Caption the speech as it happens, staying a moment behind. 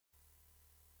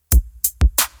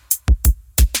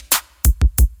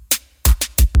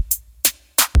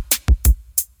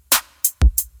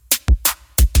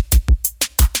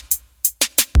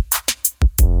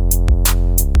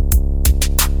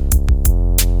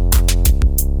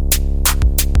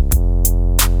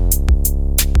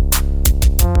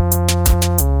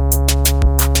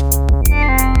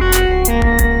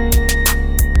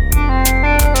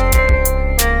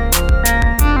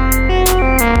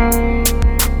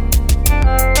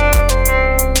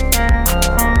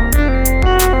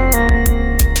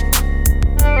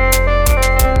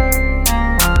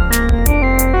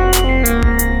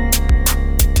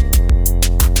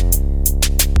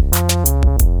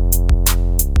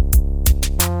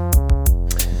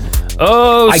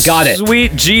Oh, I got it.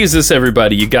 Sweet Jesus,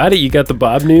 everybody. You got it? You got the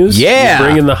Bob news? Yeah. You're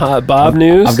bringing the hot Bob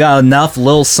news? I've got enough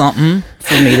little something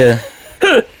for me to...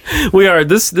 We are.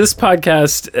 This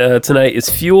podcast tonight is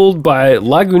fueled by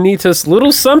Lagunitas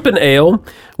Little Sumpin' Ale,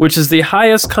 which is the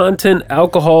highest content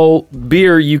alcohol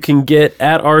beer you can get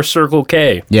at our Circle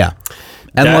K. Yeah.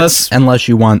 Unless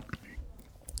you want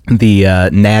the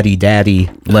Natty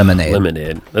Daddy lemonade.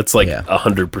 Lemonade. That's like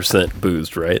 100%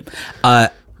 boozed, right?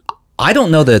 I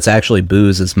don't know that it's actually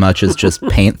booze as much as just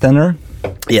paint thinner.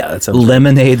 Yeah, that's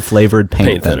lemonade flavored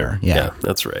paint thinner. Yeah,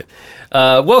 that's right.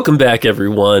 Welcome back,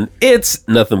 everyone. It's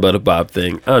Nothing But a Bob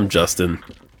Thing. I'm Justin.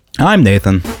 I'm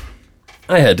Nathan.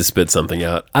 I had to spit something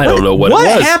out. I don't know what it was.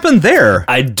 What happened there?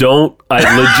 I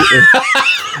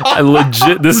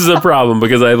legit. This is a problem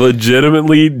because I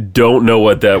legitimately don't know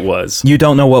what that was. You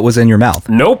don't know what was in your mouth?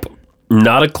 Nope.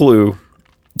 Not a clue.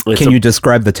 Can you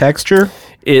describe the texture?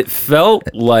 It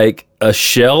felt like a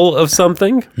shell of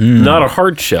something, not a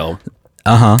hard shell.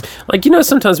 Uh-huh. Like,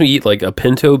 sometimes we eat like a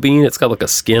pinto bean. It's got like a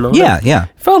skin on it. Yeah. It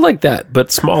felt like that,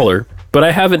 but smaller. But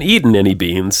I haven't eaten any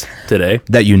beans today.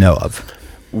 That you know of.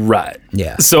 Right.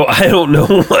 Yeah. So I don't know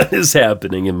what is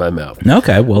happening in my mouth.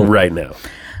 Okay, well. Right now.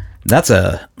 That's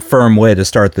a firm way to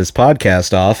start this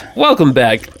podcast off. Welcome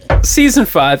back. Season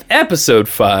 5, Episode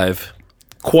 5.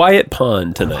 Quiet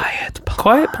Pond tonight.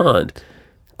 Quiet Pond.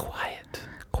 Quiet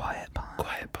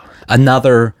Pond.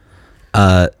 Another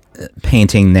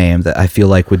painting name that I feel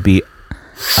like would be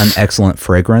an excellent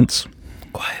fragrance.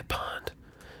 Quiet Pond.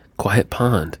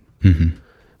 Mm-hmm.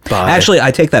 Actually,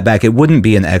 I take that back. It wouldn't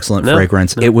be an excellent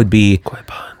fragrance. No. It would be Quiet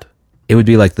Pond. It would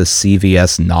be like the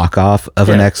CVS knockoff of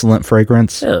an excellent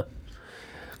fragrance. Yeah.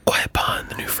 Quiet Pond,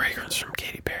 the new fragrance from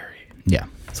Katy Perry. Yeah.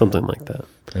 Something like that.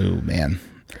 Oh man.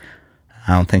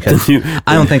 I don't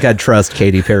think I'd trust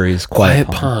Katy Perry's Quiet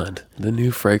Pond, the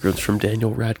new fragrance from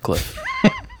Daniel Radcliffe.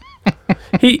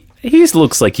 He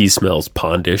looks like he smells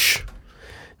pondish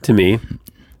to me.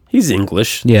 He's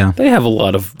English. Yeah. They have a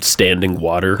lot of standing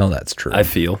water. Oh, that's true. I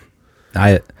feel.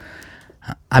 I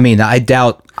mean, I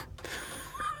doubt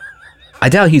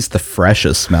he's the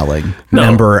freshest smelling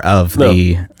member of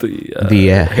the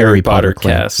Harry Potter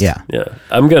cast. Yeah.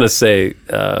 I'm gonna say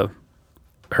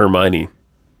Hermione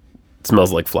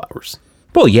smells like flowers.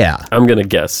 Well, yeah. I'm gonna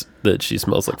guess that she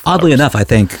smells like flowers. Oddly enough, I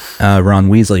think Ron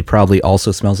Weasley probably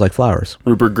also smells like flowers.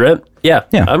 Rupert Grint? Yeah.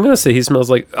 I'm gonna say he smells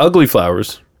like ugly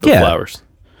flowers. Flowers.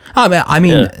 I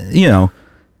mean,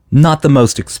 not the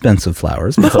most expensive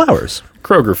flowers, but flowers.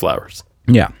 Kroger flowers.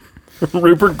 Yeah.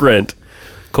 Rupert Grint,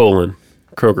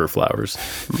 Kroger flowers.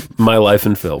 My life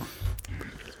in film.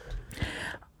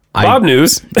 Bob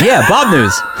news. Yeah, Bob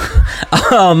news.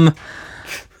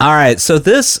 All right, so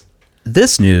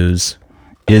this news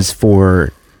is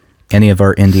for any of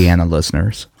our Indiana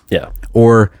listeners. Yeah.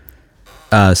 Or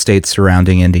states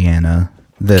surrounding Indiana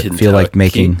that feel like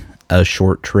making a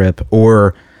short trip,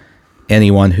 or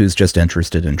anyone who's just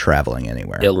interested in traveling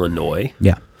anywhere. Illinois.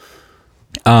 Yeah.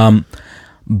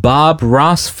 Bob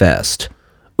Ross Fest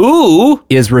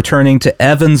is returning to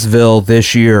Evansville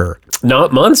this year.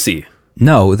 Not Muncie.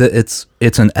 No, it's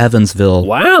an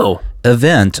Evansville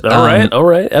event. All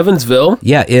right. Evansville.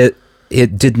 Yeah,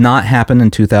 it did not happen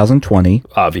in 2020.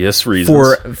 Obvious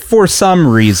reasons. For some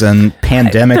reason,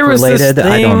 pandemic related.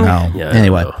 I don't know. Yeah,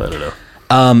 anyway, I don't know.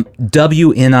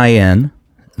 WNIN,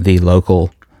 the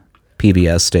local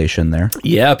PBS station there.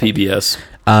 Yeah, PBS.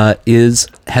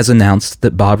 Has announced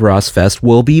that Bob Ross Fest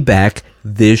will be back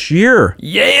this year.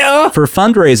 Yeah! For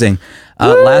fundraising.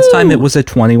 Last time it was a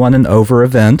 21 and over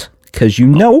event, because you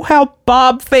know how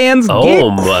Bob fans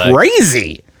get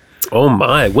crazy. Oh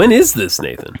my. When is this,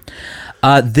 Nathan?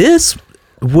 This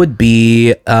would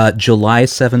be July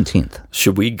 17th.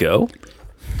 Should we go?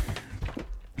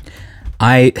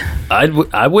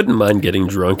 I wouldn't mind getting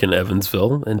drunk in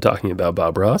Evansville and talking about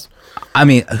Bob Ross. I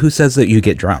mean, who says that you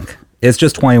get drunk? It's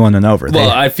just 21 and over. Well,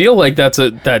 I feel like that's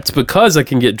because I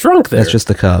can get drunk there. That's just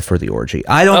the cuff for the orgy.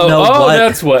 I don't know what. Oh,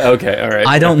 that's what. Okay, all right.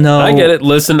 I don't know. I get it.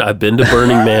 Listen, I've been to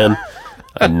Burning Man.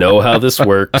 I know how this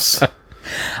works.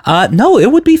 No,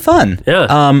 it would be fun.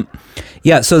 Yeah.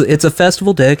 Yeah, so it's a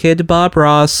festival dedicated to Bob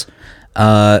Ross.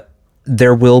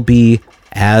 There will be,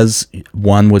 as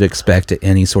one would expect at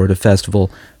any sort of festival,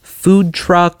 food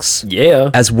trucks. Yeah.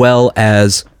 As well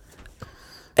as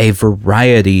a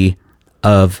variety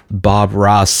of Bob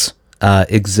Ross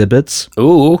exhibits.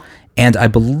 Ooh. And I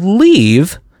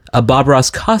believe a Bob Ross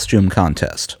costume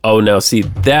contest. Oh, now see,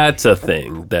 that's a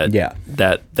thing.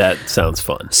 That sounds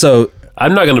fun. So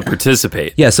I'm not going to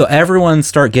participate. Yeah, so everyone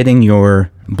start getting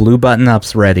your blue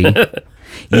button-ups ready.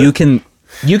 You can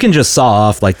You can just saw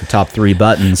off like the top 3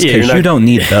 buttons Yeah, because you're you don't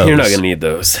need those. You're not going to need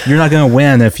those. You're not going to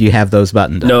win if you have those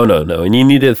buttoned up. No. And you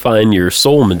need to find your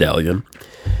soul medallion.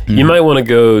 You might want to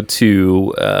go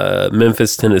to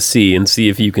Memphis, Tennessee, and see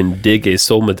if you can dig a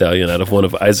soul medallion out of one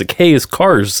of Isaac Hayes'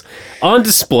 cars on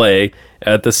display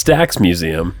at the Stax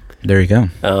Museum. There you go.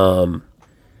 And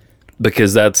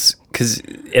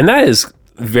that is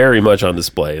very much on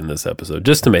display in this episode,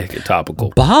 just to make it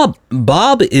topical.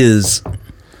 Bob is...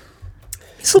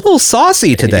 He's a little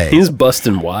saucy today. He's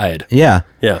busting wide. Yeah.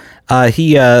 Yeah. I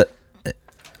feel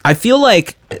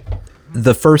like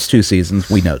the first 2 seasons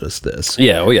we noticed this.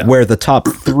 Yeah, oh yeah. Where the top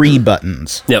 3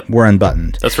 buttons were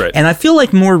unbuttoned. That's right. And I feel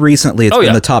like more recently it's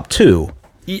been the top 2.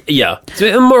 Yeah.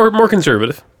 More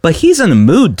conservative. But he's in a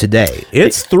mood today.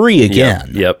 It's 3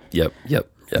 again. Yep.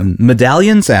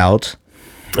 Medallion's out.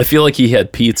 I feel like he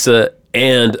had pizza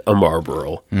and a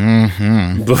Marlboro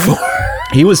before.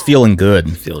 He was feeling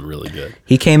good. Feeling really good.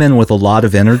 He came in with a lot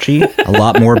of energy, a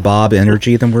lot more Bob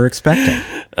energy than we're expecting.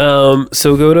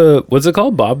 So go to, what's it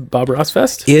called? Bob Ross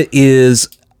Fest? It is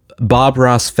Bob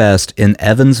Ross Fest in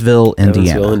Evansville,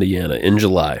 Indiana. In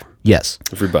July. Yes.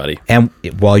 Everybody. And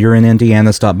while you're in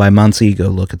Indiana, stop by Muncie, go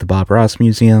look at the Bob Ross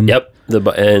Museum. Yep.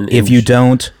 If you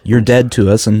don't, you're dead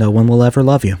to us and no one will ever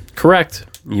love you. Correct.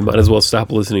 You might as well stop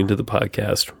listening to the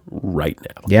podcast right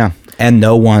now. Yeah. And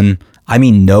no one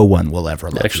will ever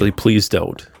love you. Actually, please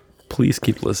don't. Please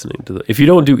keep listening to if you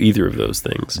don't do either of those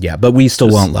things. Yeah, but we still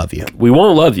won't love you. We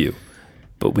won't love you,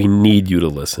 but we need you to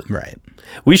listen. Right.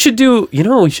 We should do, you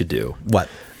know what we should do? What?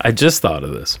 I just thought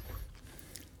of this.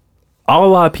 A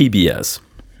la PBS,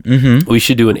 we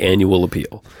should do an annual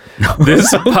appeal.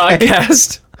 This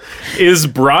podcast is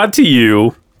brought to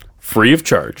you free of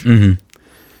charge.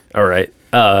 All right.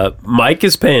 Mike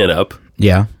is paying up.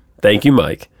 Yeah. Thank you,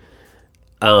 Mike.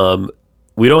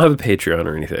 We don't have a Patreon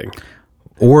or anything.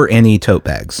 Or any tote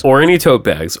bags. Or any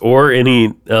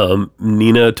Nina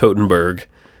Totenberg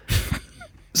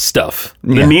stuff.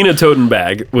 The Nina Toten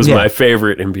bag was my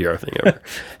favorite NPR thing ever.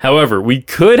 However, we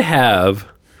could have,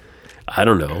 I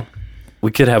don't know,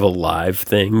 we could have a live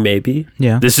thing maybe.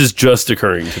 Yeah. This is just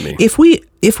occurring to me. If we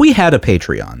had a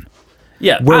Patreon.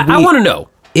 Yeah, I want to know.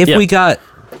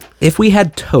 If we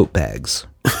had tote bags.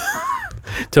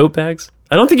 Tote bags?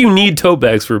 I don't think you need tote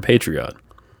bags for a Patreon.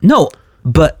 No,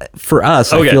 but for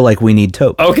us, I feel like we need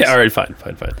tote bags. Okay, all right, fine.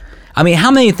 I mean,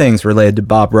 how many things related to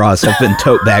Bob Ross have been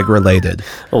tote bag related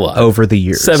a lot over the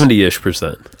years?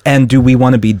 70-ish%. And do we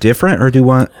want to be different, or do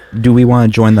we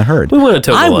want to join the herd? We want to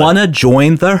tote I want to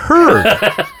join the herd.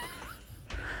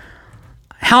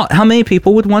 How many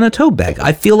people would want a tote bag?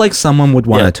 I feel like someone would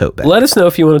want a tote bag. Let us know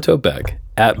if you want a tote bag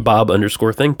at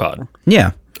Bob_ThinkPod.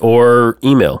 Yeah. Or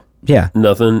email. Yeah.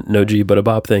 Nothing, no G, but a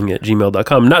Bob thing at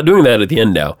gmail.com. Not doing that at the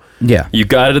end now. Yeah. You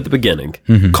got it at the beginning.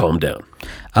 Calm down.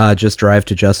 Just drive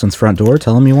to Justin's front door.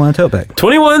 Tell him you want a tote bag.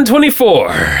 2124.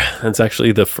 That's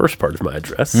actually the first part of my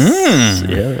address.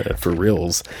 Yeah, for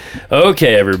reals.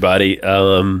 Okay, everybody.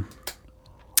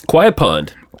 Quiet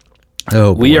Pond.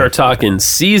 Oh, boy. We are talking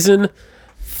season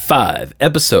 5,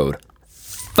 episode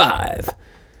 5.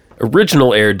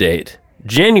 Original air date,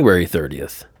 January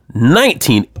 30th,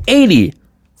 1985.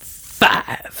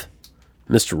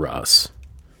 Mr. Ross,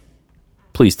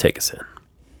 please take us in.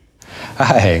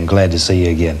 Hi, I'm glad to see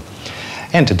you again.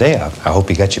 And today, I hope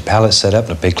you got your palette set up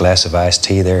and a big glass of iced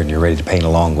tea there and you're ready to paint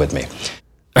along with me.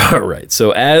 All right,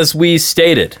 so as we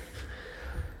stated,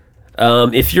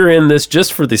 if you're in this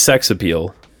just for the sex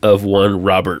appeal of one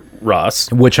Robert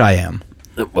Ross, which I am.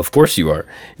 Of course you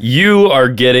are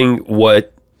getting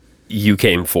what you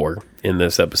came for in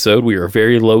this episode. We are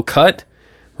very low cut.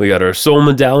 We got our soul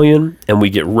medallion, and we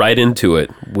get right into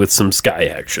it with some sky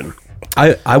action.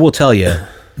 I will tell you,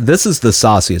 this is the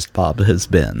sauciest Bob has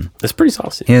been. It's pretty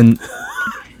saucy. In,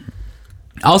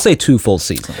 I'll say 2 full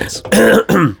seasons.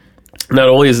 Not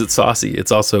only is it saucy,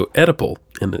 it's also Oedipal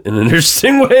in an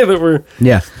interesting way that we're...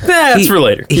 Yeah. That's for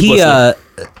later. Keep listening.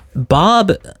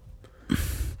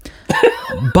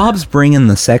 Bob's bringing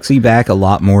the sexy back a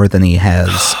lot more than he has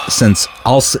since,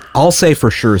 I'll say for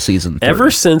sure, season 3.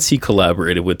 Ever since he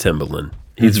collaborated with Timbaland,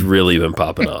 he's really been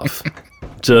popping off.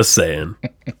 Just saying.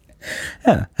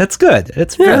 Yeah, that's good.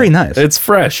 It's very nice. It's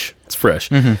fresh.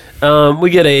 We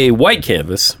get a white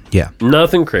canvas. Yeah.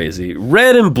 Nothing crazy.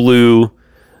 Red and blue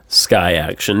sky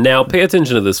action. Now, pay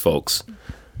attention to this, folks.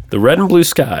 The red and blue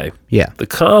sky. Yeah. The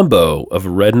combo of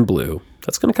red and blue.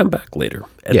 That's going to come back later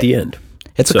at the end.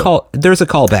 It's a call. There's a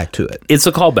callback to it. It's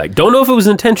a callback. Don't know if it was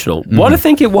intentional. Want to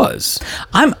think it was.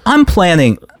 I'm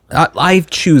planning. I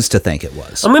choose to think it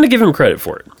was. I'm going to give him credit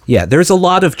for it. Yeah, there's a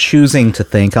lot of choosing to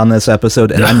think on this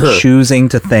episode, and I'm choosing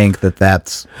to think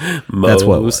that's what it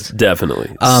was.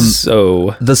 Definitely.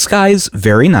 So the sky's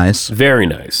very nice. very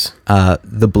nice.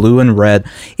 The blue and red,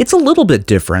 it's a little bit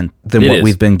different than It what is.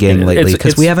 we've been getting It is. lately,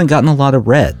 because we It's- haven't gotten a lot of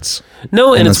reds.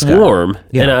 No, and the it's sky. warm,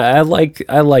 Yeah. and I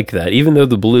like that. Even though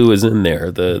the blue is in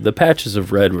there, the patches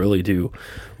of red really do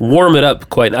warm it up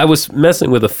quite. I was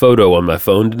messing with a photo on my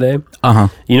phone today. Uh-huh.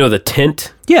 You know the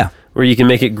tint Yeah. where you can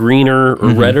make it greener or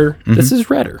redder. This is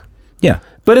redder, Yeah.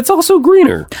 but it's also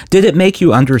greener. Did it make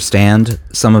you understand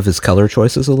some of his color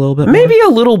choices a little bit more? Maybe a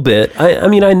little bit. I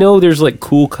mean, I know there's like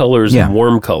cool colors Yeah. and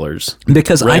warm colors.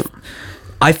 Because Right.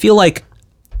 I feel like,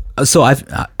 so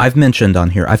I've mentioned on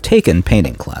here, I've taken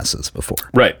painting classes before.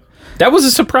 Right. That was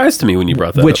a surprise to me when you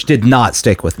brought that Which up. did not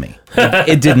stick with me.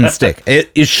 It didn't stick.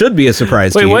 It should be a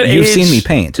surprise Wait, to you. what You've age- seen me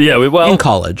paint. Yeah, well- in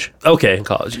college. Okay, in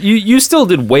college. You still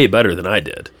did way better than I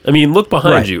did. I mean, look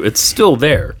behind Right. you. It's still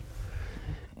there.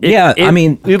 I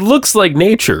mean, it looks like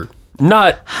nature.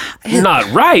 Not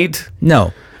right,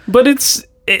 no. but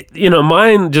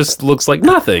mine just looks like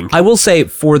nothing. I will say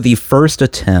for the first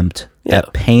attempt Yeah.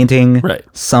 at painting Right.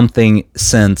 something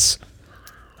since,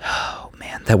 oh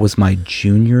man, that was my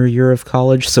junior year of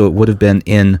college. So it would have been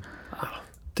in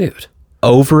Dude.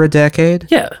 over a decade.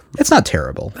 Yeah, It's not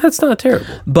terrible. that's not terrible.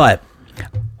 But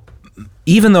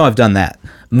even though I've done that,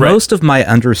 most of my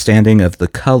understanding of the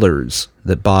colors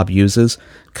that Bob uses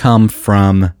come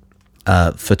from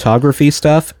photography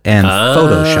stuff and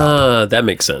Photoshop. That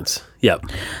makes sense. Yep.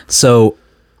 So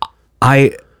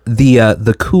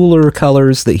the cooler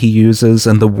colors that he uses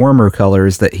and the warmer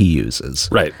colors that he uses.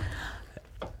 Right.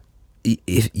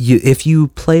 If you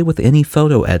play with any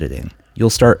photo editing, you'll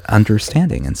start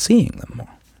understanding and seeing them more.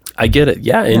 I get it.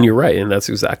 Yeah, and you're right. And that's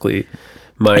exactly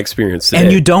my experience today.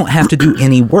 And you don't have to do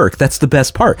any work. That's the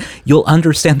best part. You'll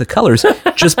understand the colors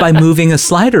just by moving a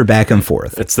slider back and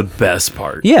forth. It's the best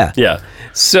part. Yeah. Yeah.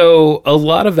 So a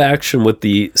lot of action with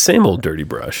the same old dirty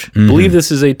brush. I believe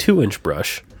this is a 2-inch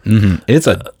brush. It's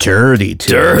a dirty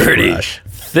brush.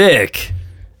 Thick,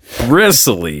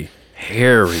 bristly,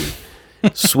 hairy,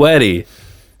 sweaty.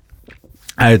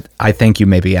 I think you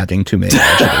may be adding too many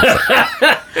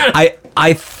adjectives.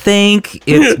 I think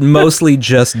it's mostly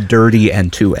just dirty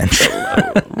and 2-inch.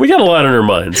 We got a lot on our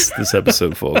minds this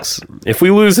episode, folks. If we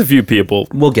lose a few people,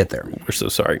 We'll get there. we're so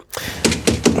sorry.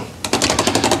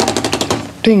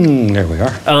 Ding, there we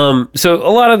are. So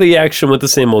a lot of the action with the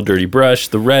same old dirty brush,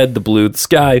 the red, the blue, the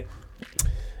sky.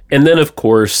 And then, of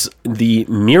course, the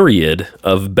myriad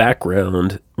of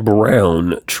background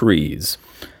brown trees.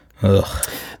 Ugh.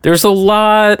 There's a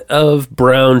lot of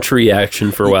brown tree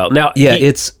action for a while. Now, Yeah,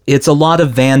 it's a lot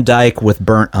of Van Dyke with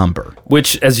burnt umber.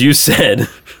 which, as you said,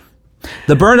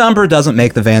 The burnt umber doesn't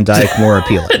make the Van Dyke more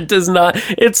appealing. does not.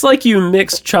 It's like you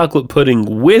mix chocolate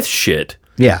pudding with shit,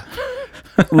 Yeah.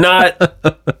 not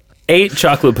ate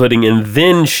chocolate pudding and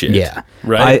then shit. Yeah.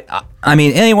 Right? I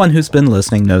mean, anyone who's been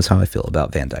listening knows how I feel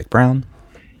about Van Dyke Brown.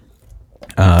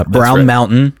 Brown right.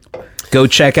 Mountain. Go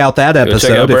check out that check out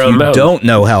episode if Brown you Mountain. don't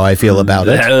know how I feel about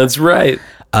it. That's right.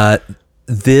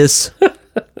 This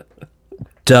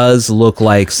does look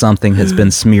like something has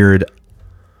been smeared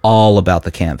all about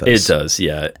the canvas. It does,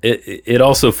 yeah. It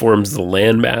also forms the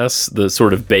landmass, the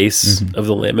sort of base of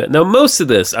the landmass. Now, most of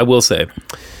this, I will say,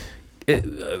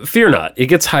 fear not, it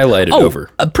gets highlighted over.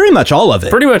 Pretty much all of it.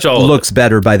 Pretty much all of looks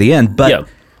better by the end, but Yeah.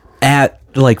 at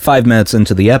like 5 minutes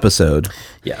into the episode,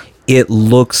 Yeah. it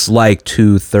looks like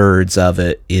 2/3 of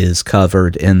it is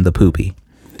covered in the poopy.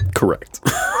 Correct.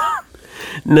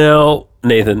 Now,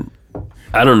 Nathan,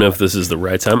 I don't know if this is the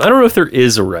right time. I don't know if there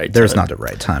is a right There's time. not a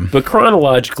right time. But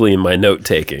chronologically in my note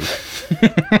taking,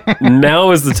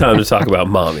 now is the time to talk about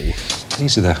Mommy.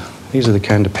 These are the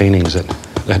kind of paintings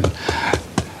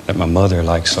that my mother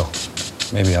likes. So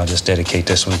maybe I'll just dedicate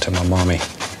this one to my mommy.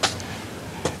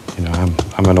 You know,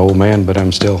 I'm an old man, but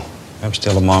I'm still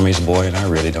a mommy's boy, and I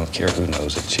really don't care who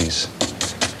knows it.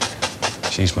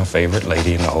 She's my favorite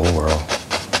lady in the whole world.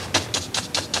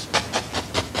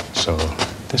 So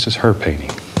this is her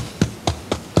painting.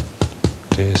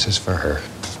 This is for her.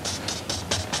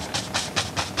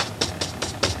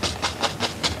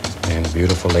 And a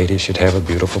beautiful lady should have a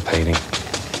beautiful painting.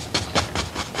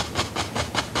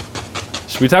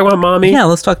 Should we talk about Mommy? Yeah,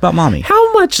 let's talk about Mommy.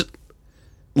 How much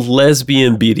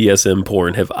lesbian BDSM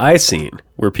porn have I seen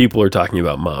where people are talking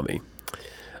about Mommy?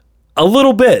 A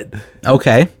little bit.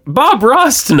 Okay. Bob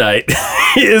Ross tonight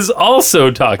is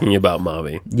also talking about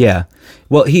Mommy. Yeah.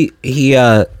 Well, he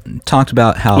talked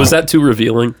about how Was that too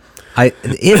revealing?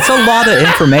 it's a lot of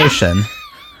information.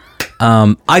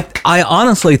 I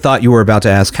honestly thought you were about to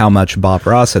ask how much Bob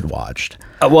Ross had watched.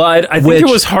 Well, I think Which- it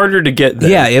was harder to get there.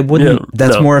 Yeah, it wouldn't.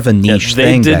 That's more of a niche they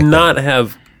thing. They back did then. not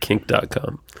have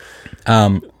kink.com.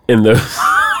 In the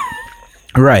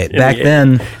Right. Back the-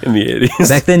 then, in the 80s.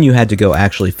 back then you had to go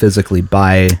actually physically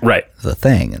buy Right. the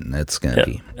thing, and it's going to Yeah.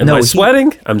 be. Am I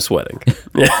sweating? I'm sweating.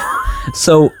 Yeah.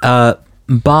 So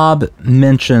Bob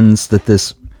mentions that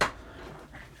this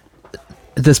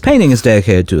painting is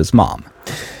dedicated to his mom.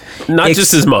 Not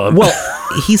just his mom. Well,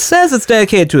 he says it's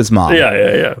dedicated to his mom.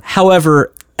 yeah.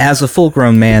 However, as a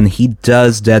full-grown man, he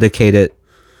does dedicate it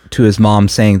to his mom,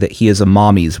 saying that he is a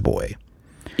mommy's boy.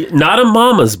 Not a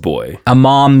mama's boy. A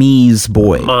mommy's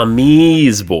boy.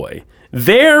 Mommy's boy.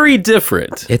 Very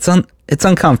different. It's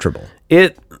uncomfortable.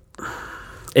 It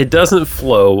doesn't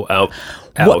flow out.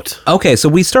 Okay, so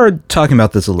we started talking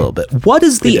about this a little bit. What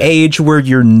is the age where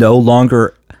you're no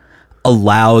longer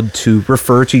allowed to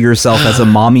refer to yourself as a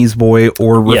mommy's boy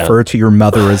or refer to your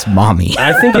mother as mommy?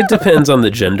 I think it depends on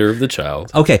the gender of the child.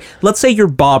 Okay, let's say you're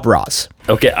Bob Ross.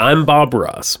 Okay, I'm Bob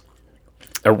Ross.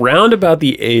 Around about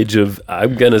the age of,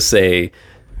 I'm going to say,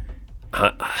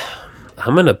 I'm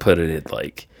going to put it at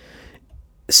like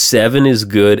 7 is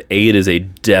good, 8 is a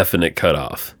definite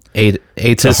cutoff.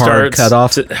 Eight's a hard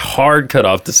cutoff. Hard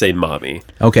cutoff to say mommy.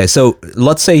 Okay, so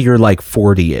let's say you're like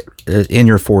 40, in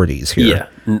your 40s here.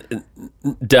 Yeah,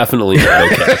 definitely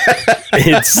not okay.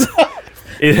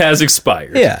 It has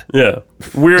expired. Yeah.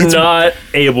 We're not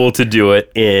able to do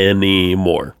it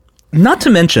anymore. Not to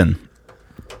mention,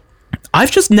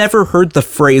 I've just never heard the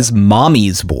phrase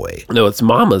mommy's boy. No, it's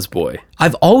mama's boy.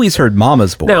 I've always heard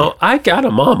mama's boy. Now, I got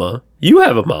a mama. You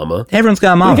have a mama. Everyone's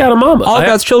got a mama. We got a mama. All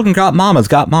God's children got mamas.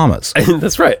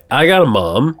 That's right. I got a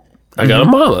mom. I got a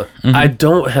mama. I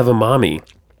don't have a mommy.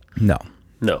 No.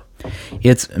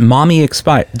 It's mommy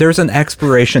expired. There's an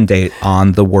expiration date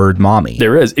on the word mommy.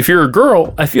 There is. If you're a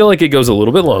girl, I feel like it goes a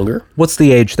little bit longer. What's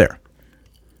the age there?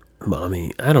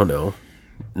 Mommy, I don't know.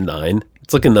 9.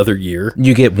 It's like another year.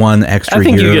 You get one extra year. I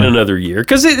think you get another year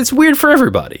because it's weird for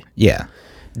everybody. Yeah.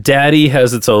 Daddy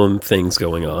has its own things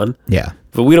going on. Yeah.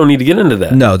 But we don't need to get into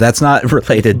that. No, that's not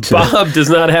related to... Bob does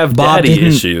not have daddy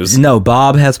issues. No,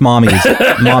 Bob has mommy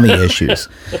issues,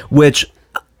 which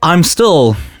I'm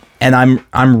still... And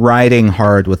I'm riding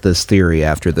hard with this theory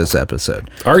after this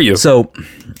episode. Are you? So,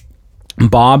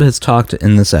 Bob has talked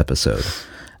in this episode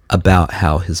about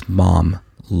how his mom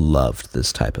loved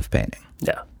this type of painting.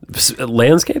 Yeah.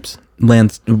 Landscapes?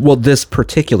 Well, this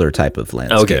particular type of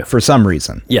landscape. Okay. For some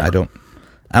reason. Yeah. I don't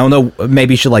know.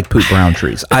 Maybe she liked poop brown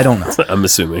trees. I don't know. I'm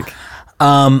assuming.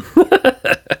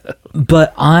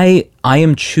 But I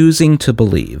am choosing to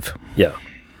believe Yeah.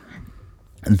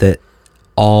 that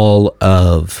all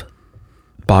of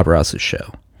Bob Ross's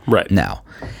show Right. now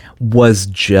was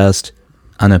just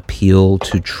an appeal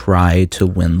to try to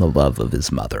win the love of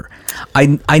his mother.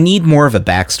 I need more of a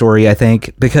backstory, I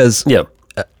think, because Yeah.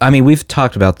 I mean, we've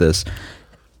talked about this.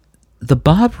 The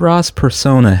Bob Ross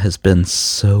persona has been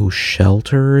so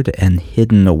sheltered and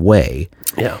hidden away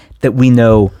Yeah. that we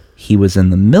know he was in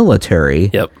the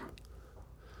military Yep.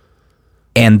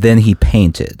 and then he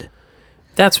painted.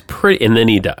 That's pretty. And then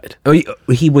he died.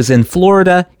 He was in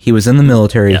Florida, he was in the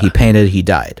military, he painted, he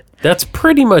died. That's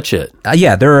pretty much it.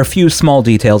 Yeah, there are a few small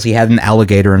details. He had an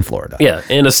alligator in Florida. Yeah.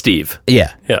 And a Steve.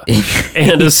 Yeah. Yeah.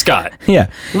 And a Scott.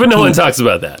 Yeah. But no one talks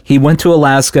about that. He went to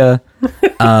Alaska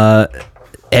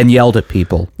and yelled at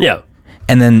people. Yeah.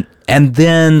 And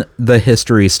then the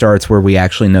history starts where we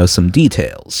actually know some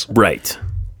details. Right.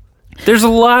 There's a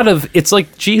lot of. It's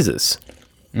like Jesus.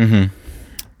 Mm-hmm.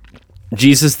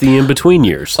 Jesus, the in-between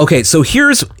years. Okay, so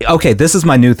this is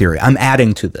my new theory. I'm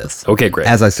adding to this. Okay, great.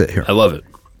 As I sit here. I love it.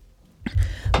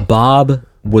 Bob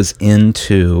was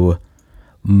into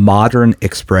modern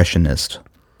expressionist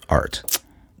art.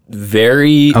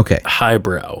 Very Okay.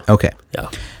 highbrow. Okay. Yeah.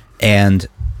 And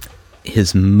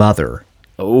his mother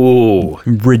Oh,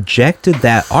 rejected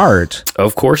that art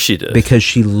of course she did. because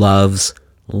she loves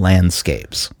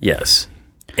landscapes. Yes.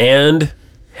 And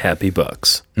Happy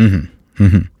Bucks.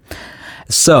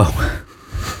 So,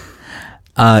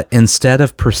 instead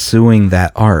of pursuing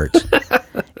that art,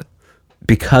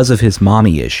 because of his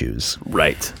mommy issues,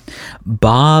 Right.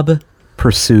 Bob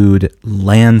pursued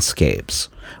landscapes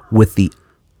with the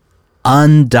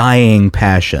undying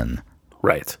passion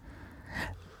Right.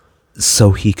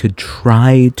 so he could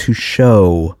try to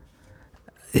show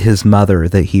his mother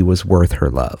that he was worth her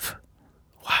love.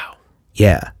 Wow.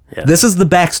 Yeah. Yeah. This is the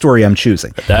backstory I'm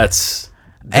choosing.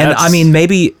 And I mean,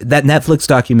 maybe that Netflix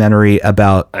documentary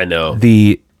about I know.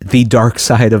 the dark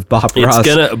side of Bob it's Ross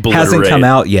gonna obliterate. hasn't come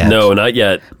out yet. No, not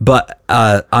yet. But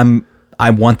I'm I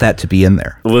want that to be in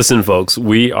there. Listen, folks,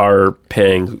 we are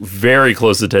paying very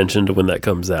close attention to when that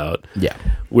comes out. Yeah.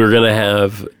 We're going to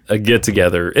have a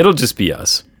get-together. It'll just be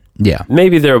us. Yeah.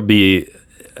 Maybe there'll be,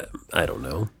 I don't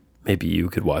know, maybe you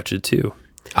could watch it too.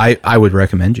 I would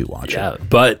recommend you watch Yeah, it.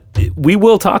 but we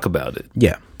will talk about it.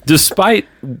 Yeah. Despite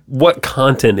what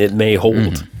content it may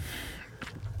hold.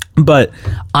 But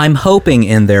I'm hoping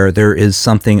in there is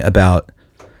something about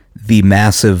the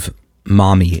massive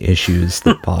mommy issues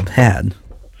that Bob had.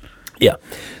 Yeah.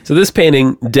 So this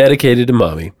painting dedicated to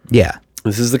Mommy. Yeah.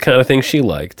 This is the kind of thing she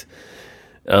liked.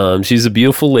 She's a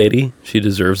beautiful lady. She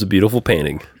deserves a beautiful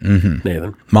painting.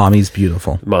 Nathan. Mommy's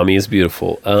beautiful. Mommy is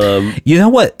beautiful. You know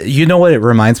what it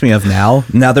reminds me of now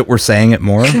that we're saying it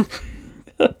more?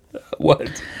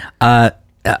 What? I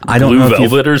don't Blue know if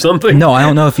Velvet or something? No, I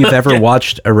don't know if you've ever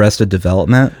watched Arrested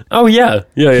Development. Oh, yeah.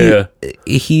 Yeah.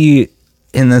 He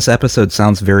in this episode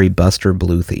sounds very Buster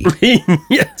Bluethy.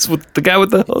 Yes, with the guy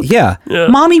with the... Yeah.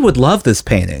 Mommy would love this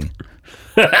painting.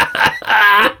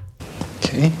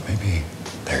 Okay, maybe.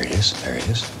 There he is.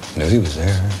 Knew he was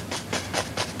there.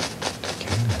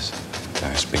 Okay, this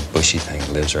nice big bushy thing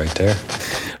lives right there.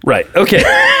 Right. Okay.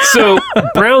 So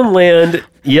brown land,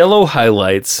 yellow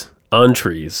highlights on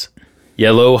trees.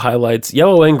 Yellow highlights,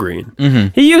 yellow and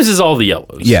green. He uses all the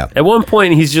yellows. Yeah. At one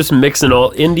point, he's just mixing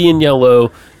all Indian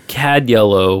yellow, cad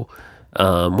yellow.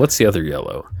 What's the other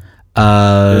yellow?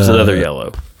 There's another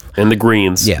yellow. And the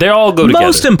greens. Yeah. They all go together.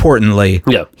 Most importantly,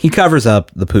 Yeah. he covers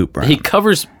up the poop brown. He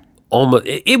covers almost...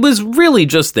 It was really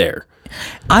just there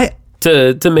I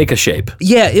to make a shape.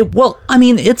 Yeah,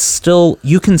 it's still,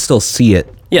 you can still see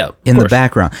it Yeah. in the course.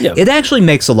 background. Yeah. It actually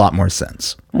makes a lot more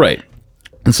sense. Right.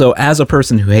 And so as a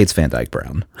person who hates Van Dyke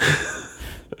Brown,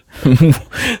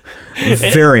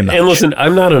 very much. And listen,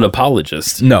 I'm not an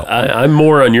apologist. No. I'm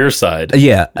more on your side.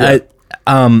 Yeah.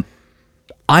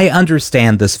 I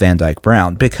understand this Van Dyke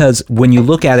Brown because when you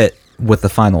look at it with the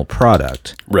final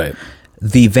product, Right.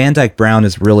 the Van Dyke Brown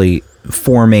is really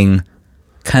forming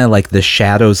kind of like the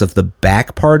shadows of the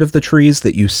back part of the trees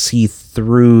that you see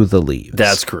through the leaves.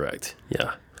 That's correct.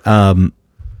 Yeah.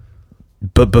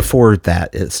 But before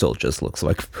that, it still just looks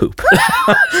like poop.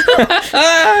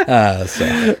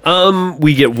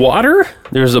 We get water.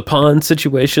 There's a pond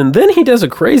situation. Then he does a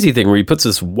crazy thing where he puts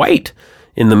this white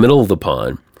in the middle of the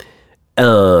pond.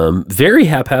 Very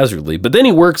haphazardly, but then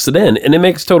he works it in and it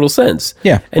makes total sense.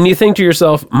 Yeah. And you think to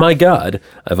yourself, my God,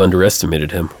 I've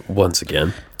underestimated him once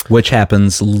again. Which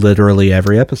happens literally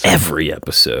every episode. Every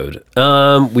episode.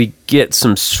 We get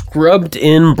some scrubbed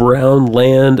in brown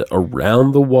land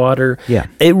around the water. Yeah.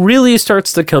 It really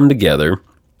starts to come together.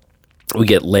 We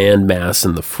get land mass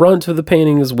in the front of the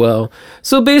painting as well.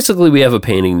 So basically we have a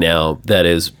painting now that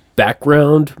is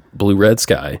background blue-red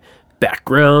sky,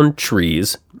 background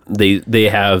trees. They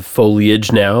have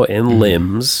foliage now and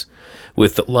limbs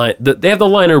with the line. They have the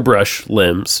liner brush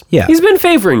limbs. Yeah. He's been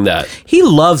favoring that. He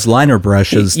loves liner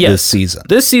brushes this season.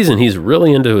 This season, he's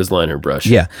really into his liner brush.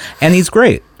 Yeah. And he's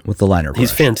great with the liner brush.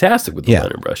 He's fantastic with the Yeah.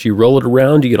 liner brush. You roll it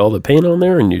around, you get all the paint on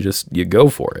there, and you go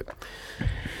for it.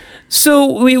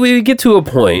 So we get to a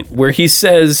point where he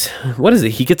says, what is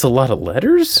it? He gets a lot of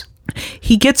letters?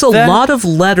 He gets a lot of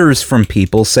letters from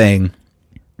people saying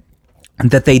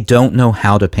that they don't know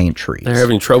how to paint trees. They're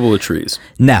having trouble with trees.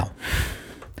 Now,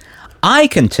 I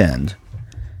contend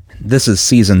this is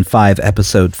season 5,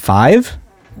 episode 5.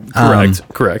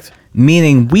 Correct.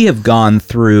 Meaning we have gone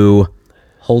through,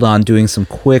 doing some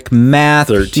quick math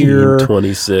 13, here.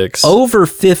 26. Over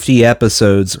 50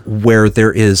 episodes where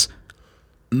there is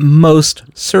most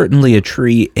certainly a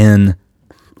tree in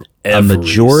a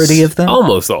majority of them.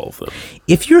 Almost all of them.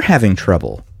 If you're having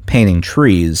trouble painting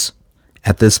trees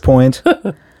at this point,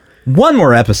 one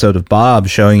more episode of Bob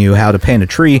showing you how to paint a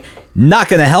tree, not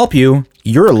going to help you.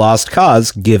 You're a lost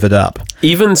cause. Give it up.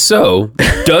 Even so,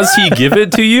 does he give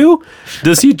it to you?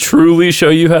 Does he truly show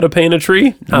you how to paint a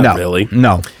tree? Not really.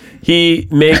 No. He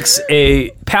makes a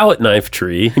palette knife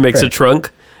tree. He makes a trunk,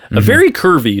 a very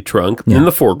curvy trunk in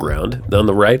the foreground on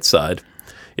the right side,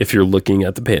 if you're looking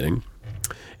at the painting.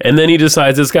 And then he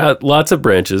decides it's got lots of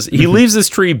branches. He leaves this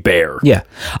tree bare. Yeah.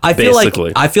 I feel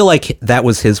like that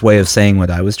was his way of saying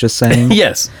what I was just saying.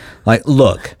 Yes. Like,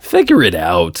 look, Figure it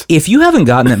out. if you haven't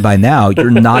gotten it by now, you're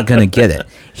not going to get it.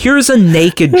 Here's a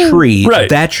naked tree. Right.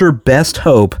 That's your best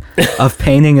hope of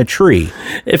painting a tree.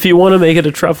 If you want to make it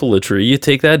a truffle tree, you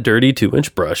take that dirty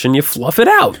 2-inch brush and you fluff it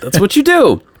out. That's what you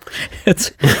do.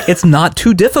 It's not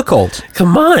too difficult.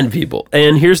 Come on, people.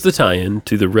 And here's the tie-in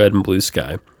to the red and blue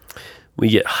sky. We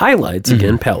get highlights,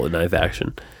 again, palette knife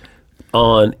action,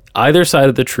 on either side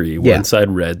of the tree. Yeah. One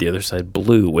side red, the other side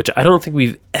blue, which I don't think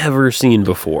we've ever seen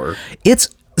before. It's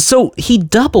So he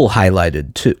double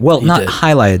highlighted too. Well, not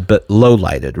highlighted, but low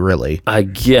lighted, really. I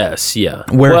guess, yeah.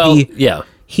 Where yeah.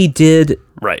 He did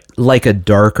Right. like a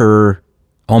darker,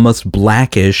 almost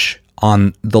blackish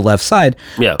on the left side.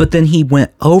 Yeah. But then he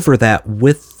went over that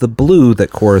with the blue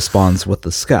that corresponds with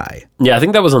the sky. Yeah, I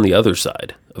think that was on the other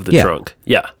side of the trunk.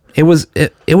 Yeah. It was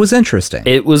interesting.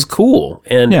 It was cool,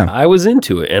 and Yeah. I was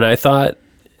into it, and I thought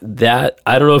that,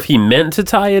 I don't know if he meant to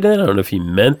tie it in. I don't know if he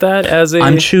meant that as a...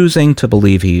 I'm choosing to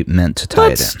believe he meant to tie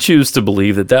Let's it in. choose to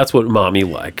believe that that's what mommy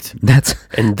liked,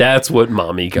 and that's what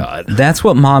mommy got. That's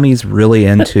what mommy's really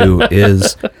into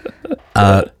is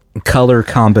color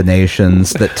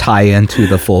combinations that tie into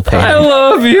the full I painting.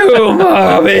 love you,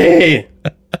 mommy.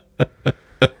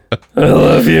 I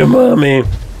love you, mommy.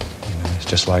 It's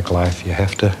just like life. You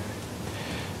have to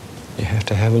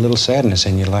have a little sadness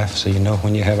in your life so you know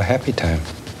when you have a happy time.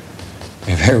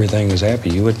 If everything was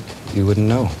happy, you wouldn't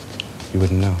know. You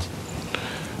wouldn't know.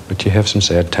 But you have some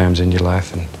sad times in your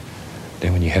life, and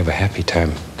then when you have a happy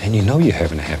time, then you know you're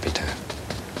having a happy time.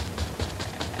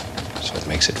 So it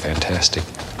makes it fantastic.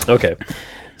 Okay.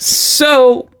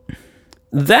 So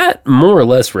that more or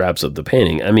less wraps up the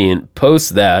painting. I mean,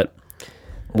 post that,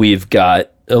 we've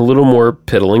got a little more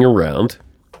piddling around.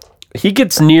 He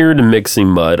gets near to mixing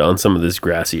mud on some of these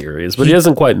grassy areas, but he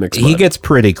doesn't quite mix mud. He gets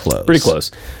pretty close. Pretty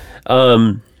close.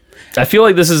 I feel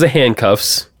like this is a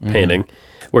handcuffs painting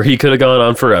where he could have gone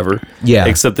on forever. Yeah.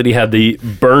 Except that he had the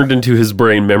burned into his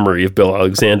brain memory of Bill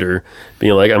Alexander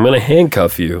being like, I'm going to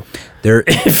handcuff you.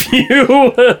 If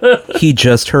you... He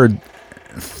just heard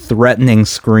threatening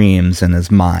screams in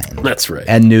his mind. That's right.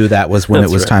 And knew that was when it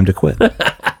was time to quit.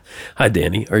 Hi,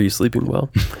 Danny. Are you sleeping well?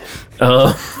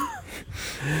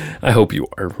 I hope you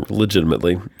are.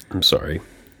 Legitimately. I'm sorry.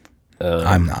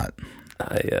 I'm not.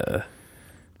 I'm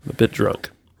a bit drunk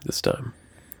this time.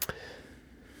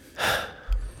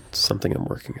 It's something I'm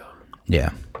working on.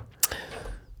 Yeah.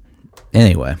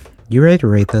 Anyway, you ready to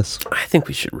rate this? I think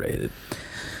we should rate it.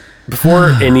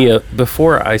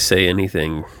 Before I say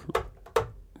anything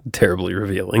terribly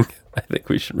revealing, I think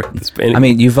we should rate this painting. I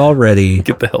mean, you've already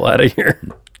Get the hell out of here.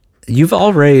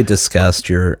 discussed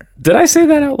your Did I say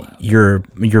that out loud? your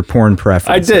porn I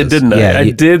preferences. did, didn't I? Yeah, I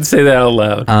did say that out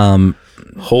loud.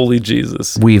 Holy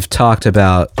Jesus. We've talked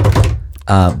about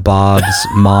Bob's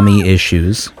mommy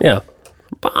issues. Yeah.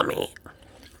 Mommy.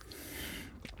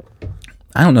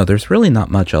 I don't know. There's really not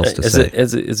much else to say.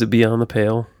 Is it beyond the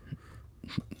pale?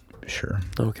 Sure.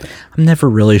 Okay. I'm never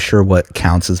really sure what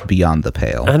counts as beyond the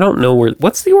pale. I don't know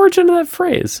what's the origin of that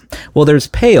phrase? Well, there's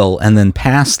pale, and then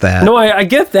past that No, I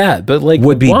get that, but like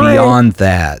would be why- beyond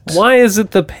that. Why is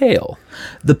it the pale?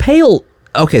 The pale.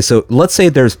 Okay, so let's say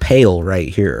there's pale right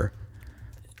here.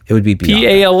 It would be beyond.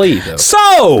 PALE though.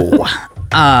 So,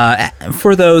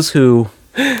 for those who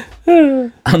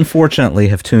unfortunately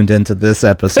have tuned into this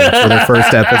episode for the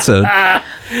first episode,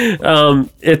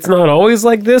 It's not always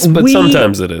like this, but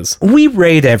sometimes it is. we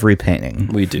rate every painting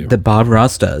We do. that Bob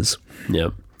Ross does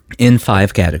Yep. in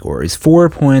 5 categories. 4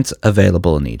 points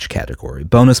available in each category.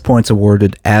 Bonus points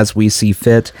awarded as we see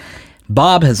fit.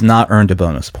 Bob has not earned a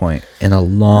bonus point in a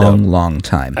long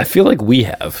time. I feel like we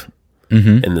have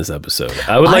in this episode.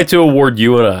 I would like to award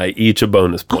you and I each a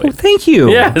bonus point. Oh, thank you.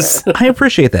 Yes. I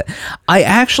appreciate that. I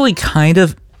actually kind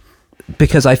of,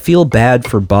 because I feel bad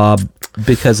for Bob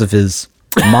because of his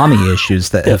mommy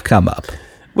issues that have come up.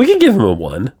 We can give him a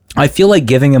 1. I feel like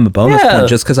giving him a bonus Yeah. point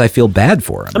just because I feel bad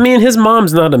for him. I mean, his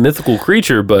mom's not a mythical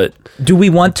creature, but Do we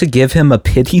want to give him a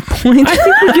pity point?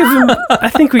 I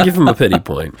think we give him a pity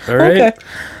point. All right. Okay.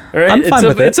 All right. I'm fine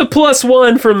with it. It's a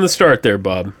 +1 from the start there,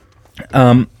 Bob.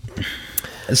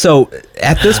 So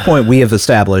at this point, we have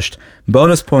established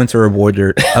bonus points are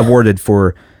awarded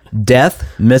for death,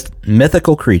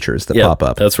 mythical creatures that Yeah, pop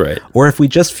up. that's right. Or if we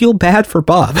just feel bad for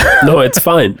Bob. No, it's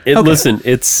fine. Listen,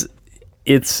 it's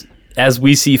as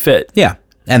we see fit. Yeah.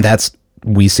 And that's,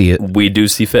 we see it. We do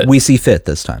see fit. We see fit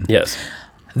this time. Yes.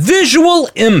 Visual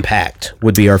impact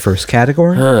would be our first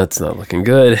category. It's not looking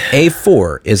good.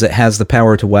 A4 is it has the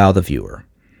power to wow the viewer.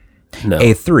 No.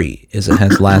 A3 is it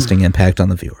has lasting impact on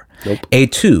the viewer. Nope.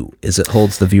 A2 is it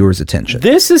holds the viewer's attention.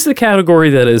 This is the category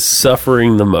that is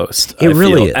suffering the most. It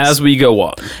really is. As we go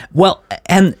on. Well,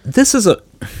 and this is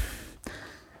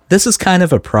kind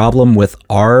of a problem with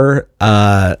our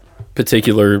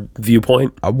Particular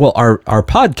viewpoint. our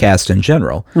podcast in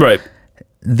general. Right.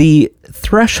 The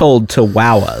threshold to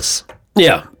wow us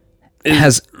Yeah.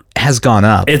 has gone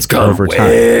up. It's gone over time.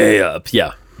 way up.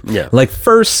 Yeah. Yeah. Like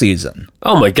first season,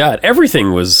 Oh my God.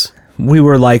 Everything was. we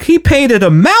were like, he painted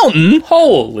a mountain.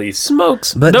 Holy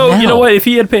smokes. But no, you now- know what? If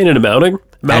he had painted a mountain.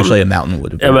 Actually, a mountain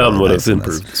would have A mountain would have less than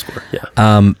this. improved the score.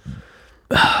 Yeah.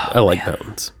 I like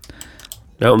mountains.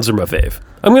 Mountains are my fave.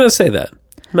 I'm going to say that.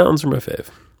 Mountains are my fave.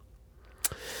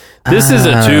 This is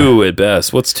a 2 at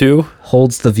best. What's 2?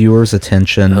 Holds the viewer's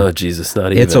attention. Oh, Jesus,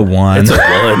 not even. It's a 1. It's a 1.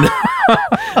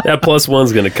 That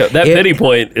 +1's going to cut. That pity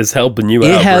point is helping you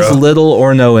out, It has bro. little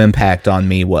or no impact on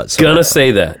me whatsoever. Gonna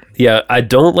say that. Yeah, I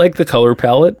don't like the color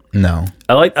palette. No.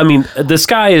 I mean, the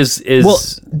sky is Well,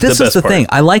 this the is best the part. thing.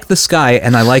 I like the sky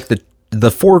and I like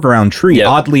the foreground tree, Yeah.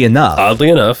 oddly enough. Oddly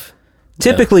enough.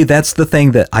 Typically, that's the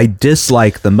thing that I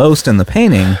dislike the most in the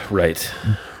painting, Right.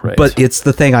 Right. but it's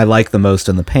the thing I like the most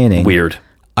in the painting. weird.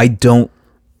 I don't...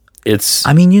 It's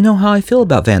I mean, you know how I feel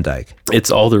about Van Dyke. it's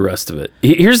all the rest of it.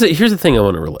 Here's the thing I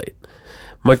want to relate.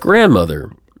 My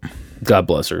grandmother, God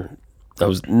bless her, I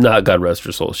was not God rest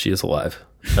her soul. She is alive.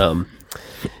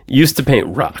 Used to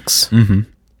paint rocks. Mm-hmm.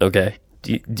 Okay.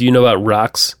 Do you know about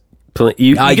rocks?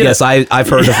 I guess I've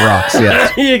heard of rocks,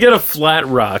 yes. You get a flat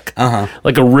rock,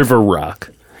 like a river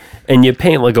rock, and you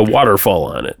paint like a waterfall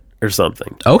on it or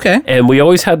something. Okay. And we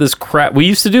always had this crap. We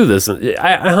used to do this.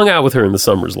 I hung out with her in the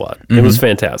summers a lot. It was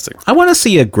fantastic. I want to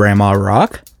see a grandma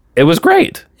rock. It was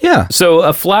great. Yeah. So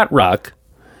a flat rock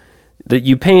that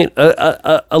you paint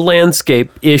a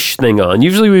landscape-ish thing on.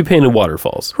 Usually we painted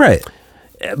waterfalls. Right.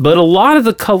 But a lot of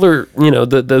the color,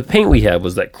 the paint we had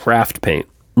was that craft paint.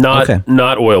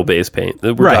 Not oil-based paint.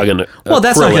 We're talking Well,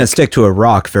 that's not going to acrylic. stick to a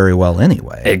rock very well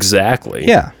anyway. Exactly.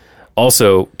 Yeah,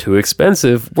 Also, too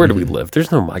expensive. Where do we live?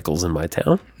 There's no Michaels in my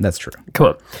town. that's true. Come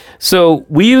on. So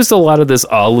we used a lot of this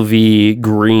olivey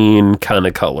green kind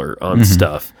of color on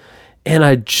stuff. And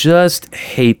I just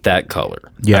hate that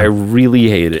color. Yeah. I really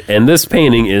hate it. And this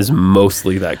painting is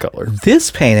mostly that color.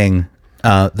 This painting,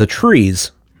 the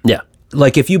trees, Yeah.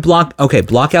 like if you block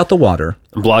out the water,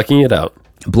 I'm blocking it out.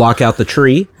 block out the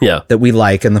tree Yeah. that we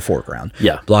like in the foreground.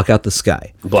 Yeah. Block out the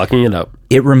sky. Blocking it out.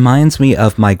 It reminds me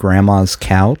of my grandma's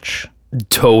couch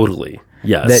Totally.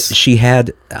 that Yes. she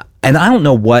had, and I don't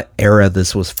know what era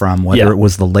this was from, whether Yeah. it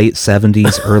was the late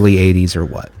 70s, early 80s or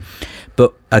what.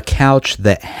 But a couch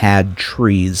that had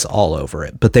trees all over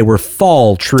it, but they were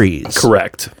fall trees.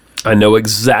 Correct. I know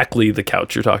exactly the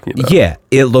couch you're talking about. Yeah,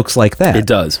 it looks like that. It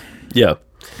does. Yeah.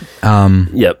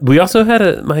 Yeah. We also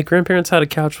had my grandparents had a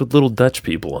couch with little Dutch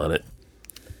people on it.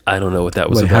 I don't know what that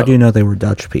was Wait, about. how do you know they were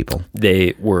Dutch people?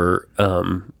 They were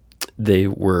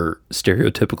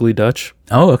stereotypically Dutch.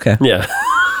 Oh, okay. Yeah.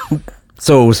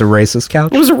 So it was a racist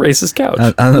couch? It was a racist couch.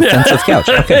 An offensive couch.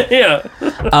 Okay.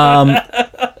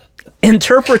 Yeah.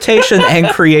 Interpretation and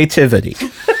creativity.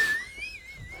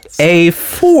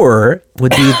 A4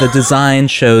 would be the design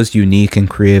shows unique and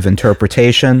creative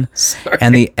interpretation,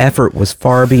 and the effort was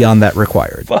far beyond that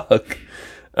required. Fuck.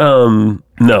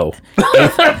 No.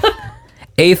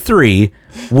 A3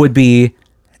 would be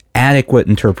adequate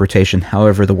interpretation,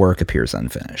 however the work appears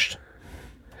unfinished.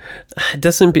 It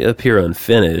doesn't appear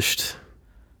unfinished.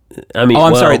 I mean, Oh,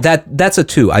 I'm sorry. That's a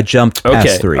 2. I jumped past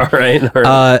okay. 3. All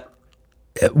right.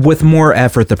 With more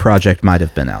effort, the project might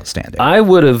have been outstanding. I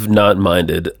would have not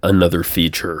minded another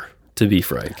feature, to be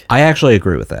frank. I actually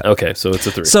agree with that. Okay, so it's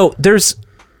a 3. So there's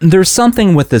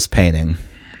something with this painting,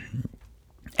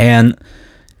 and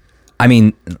I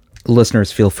mean,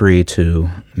 listeners, feel free to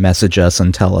message us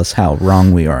and tell us how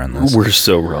wrong we are in this. We're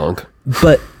so wrong.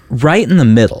 But right in the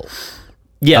middle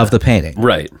Yeah. of the painting,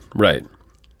 Right.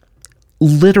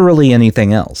 literally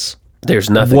anything else There's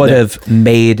nothing would there. have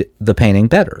made the painting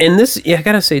better. And this, I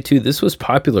gotta say too, this was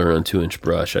popular on 2-inch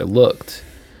brush. I looked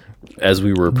as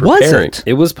we were Was preparing. it?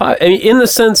 It was I mean, in the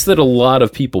sense that a lot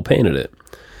of people painted it,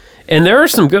 and there are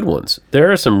some good ones.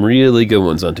 There are some really good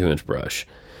ones on 2-inch brush,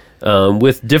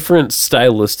 with different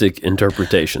stylistic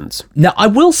interpretations. Now, I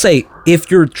will say, if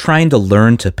you're trying to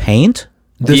learn to paint,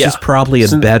 this Yeah. is probably a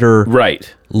better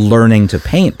Right. learning to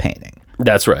painting.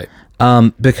 That's right.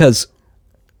 Because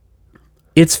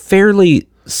it's fairly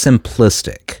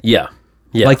simplistic. Yeah.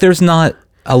 Yeah. Like, there's not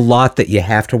a lot that you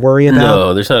have to worry about.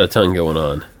 no, there's not a ton going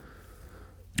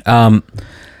on.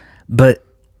 But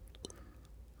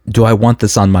do I want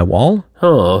this on my wall?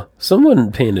 Oh,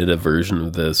 someone painted a version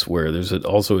of this where there's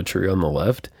also a tree on the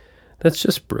left that's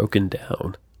just broken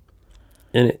down,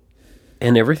 and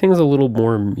everything's a little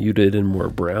more muted and more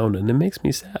brown, and it makes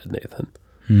me sad,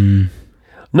 Nathan.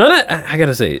 I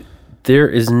gotta say, there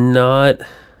is not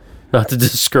to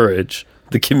discourage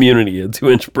the community of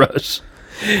 2-inch brush.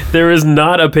 There is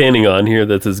not a painting on here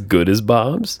that's as good as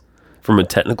Bob's from a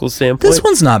technical standpoint. This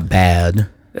one's not bad,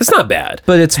 It's not bad,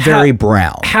 but it's very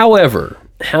brown. However,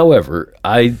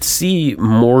 I see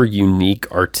more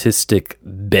unique artistic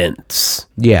bents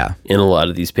Yeah. in a lot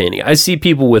of these paintings. I see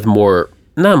people with more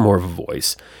not more of a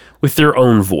voice, with their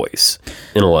own voice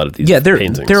in a lot of these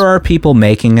paintings. There are people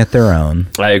making it their own.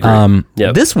 I agree.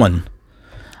 This one,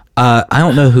 I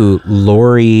don't know who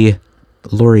Lori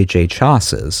J.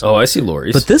 Choss is. Oh, I see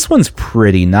Lori's. But this one's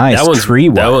pretty nice. That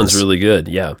one's really good.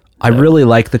 Yeah. I really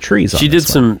like the trees. She did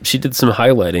some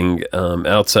highlighting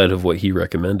outside of what he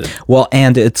recommended. Well,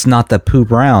 and it's not the poo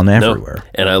brown everywhere. No.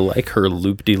 And I like her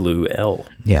loop-de-loo L.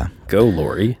 Yeah. Go,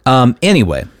 Lori.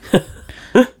 Anyway,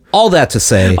 all that to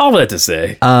say,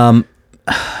 I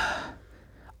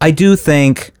do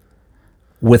think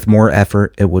with more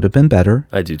effort it would have been better.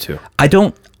 I do too. I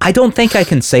don't think I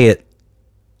can say it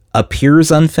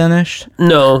appears unfinished.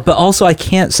 No. But also I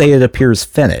can't say it appears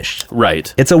finished.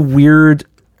 Right. It's a weird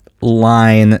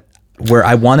line where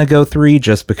I want to go 3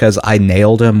 just because I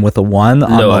nailed him with a 1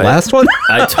 on the last one.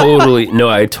 I totally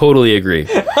agree.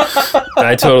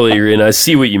 I totally agree, and I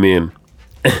see what you mean.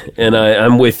 And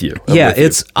I'm with you.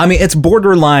 It's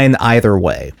borderline either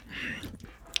way.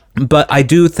 But I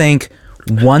do think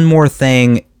one more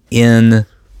thing in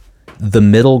the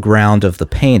middle ground of the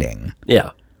painting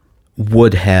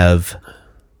would have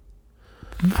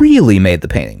really made the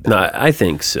painting better. No, I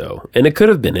think so. And it could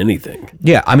have been anything.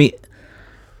 Yeah, I mean,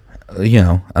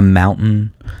 a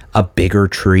mountain, a bigger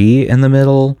tree in the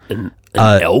middle. An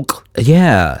elk?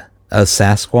 Yeah, a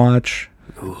Sasquatch.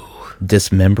 Ooh.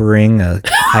 Dismembering a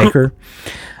hiker.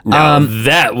 Now,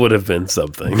 that would have been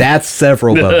something. That's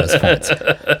several bonus points.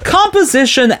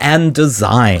 Composition and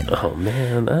design. Oh,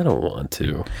 man, I don't want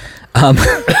to.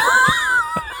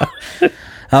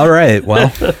 All right,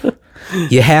 well,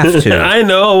 you have to. I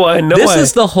know. This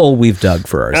is the hole we've dug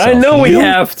for ourselves. I know we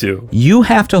have to. You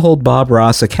have to hold Bob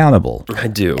Ross accountable. I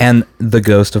do. And the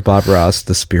ghost of Bob Ross,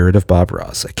 the spirit of Bob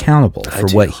Ross, accountable for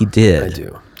what he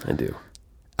did. I do.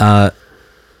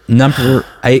 Number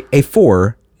a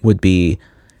 4 would be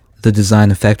the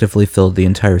design effectively filled the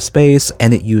entire space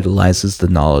and it utilizes the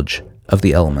knowledge of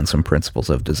the elements and principles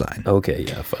of design. Okay,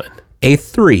 yeah, fine. A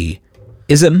 3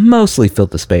 is it mostly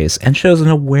filled the space and shows an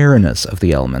awareness of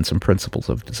the elements and principles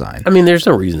of design. I mean, there's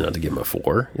no reason not to give him a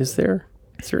 4, is there?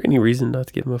 Is there any reason not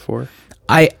to give him a 4?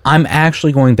 I'm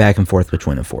actually going back and forth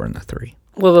between a 4 and a 3.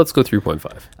 Well, let's go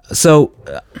 3.5. So,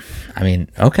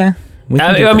 okay.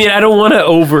 I don't want to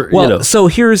over.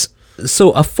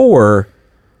 So a 4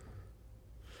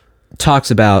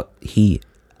 talks about he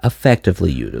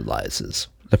effectively utilizes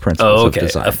the principles of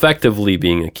design. Effectively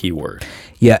being a key word.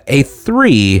 Yeah, a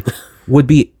 3 would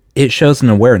be it shows an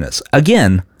awareness.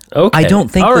 Again, I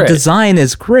don't think the design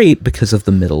is great because of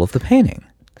the middle of the painting.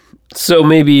 So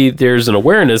maybe there's an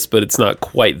awareness, but it's not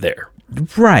quite there.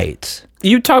 Right.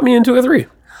 You talked me into a 3.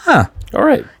 Huh. All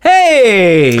right.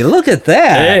 Hey, look at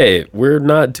that. Hey, we're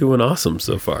not doing awesome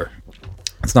so far.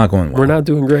 It's not going well. We're not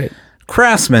doing great.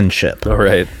 Craftsmanship. All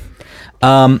right.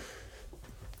 Oh,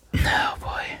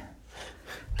 boy.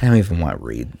 I don't even want to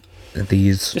read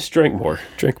these. Just drink more.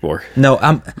 Drink more.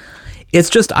 No, it's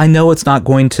just, I know it's not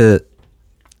going to,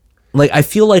 I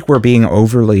feel like we're being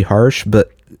overly harsh,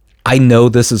 but I know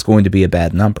this is going to be a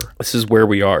bad number. This is where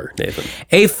we are, Nathan.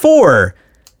 A 4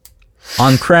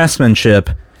 on craftsmanship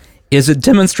is it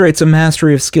demonstrates a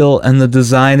mastery of skill and the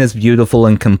design is beautiful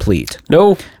and complete.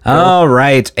 No. All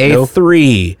right. A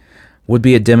 3 would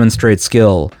be it demonstrates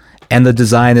skill and the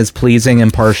design is pleasing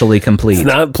and partially complete. It's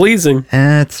not pleasing.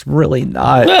 It's really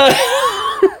not.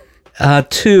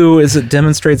 2 is it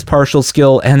demonstrates partial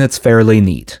skill and it's fairly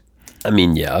neat. I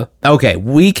mean, yeah. Okay,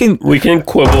 we can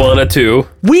quibble on a 2.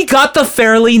 We got the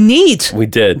fairly neat. We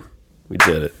did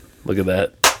it. Look at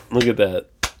that.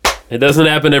 It doesn't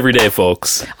happen every day,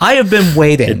 folks. I have been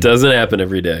waiting. It doesn't happen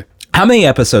every day. How many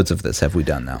episodes of this have we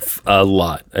done now? A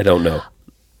lot. I don't know.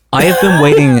 I have been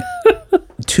waiting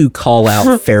to call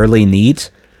out fairly neat.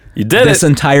 You did this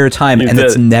entire time,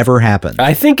 it's never happened.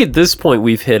 I think at this point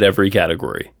we've hit every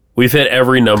category. We've hit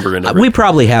every number in every. We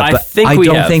probably have, but I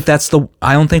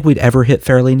don't think we'd ever hit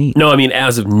fairly neat. No, I mean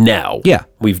as of now. Yeah,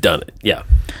 we've done it. Yeah.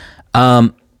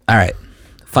 All right.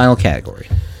 Final category.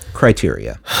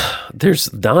 Criteria.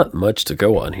 There's not much to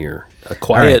go on here. A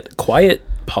quiet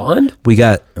pond? We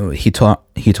got he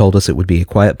told us it would be a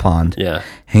quiet pond. Yeah.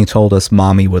 And he told us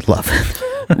mommy would love it.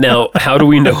 Now, how do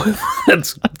we know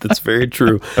if that's very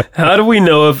true? How do we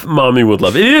know if mommy would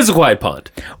love it? It is a quiet pond.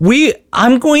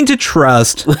 I'm going to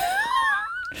trust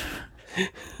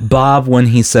Bob when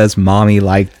he says mommy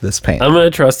liked this painting. I'm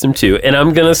going to trust him too. And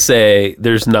I'm going to say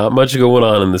there's not much going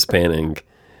on in this painting.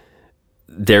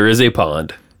 There is a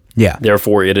pond. Yeah.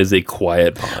 Therefore, it is a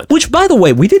quiet pond. Which, by the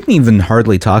way, we didn't even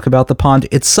hardly talk about the pond.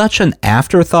 It's such an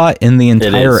afterthought in the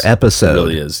entire episode. It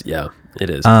really is. Yeah, it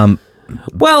is.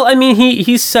 Well, I mean,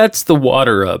 he sets the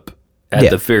water up at Yeah.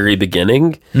 the very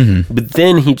beginning, but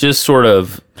then he just sort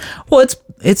of, Well,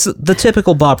 it's the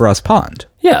typical Bob Ross pond.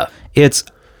 yeah, It's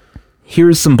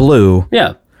here's some blue.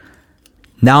 yeah.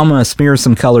 Now I'm going to smear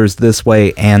some colors this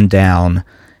way and down.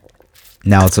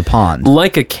 Now it's a pond.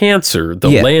 Like a cancer, the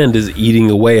Yeah. land is eating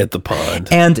away at the pond.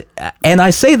 And I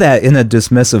say that in a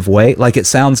dismissive way, like it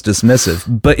sounds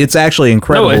dismissive, but it's actually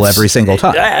incredible it's- every single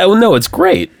time. No, it's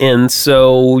great. And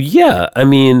so, yeah, I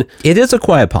mean, It is a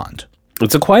quiet pond.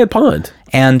 it's a quiet pond.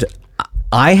 And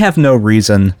I have no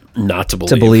reason Not to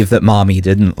to believe that Mommy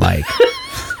didn't like.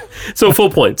 So full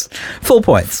points. Full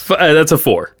points. That's a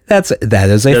 4. That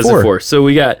is a That's 4. a 4. So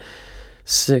we got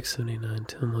 6, 7, 8, 9,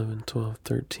 10, 11, 12,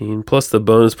 13. Plus the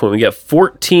bonus point. We got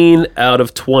 14 out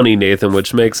of 20, Nathan,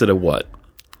 which makes it a what?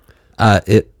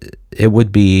 It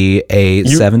would be a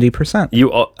 70%.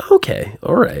 Okay.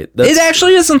 All right. It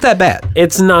actually isn't that bad.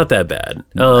 It's not that bad.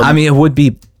 I mean, it would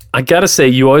be. I got to say,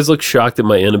 you always look shocked at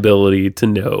my inability to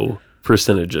know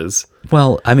percentages.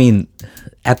 Well, I mean,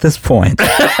 at this point,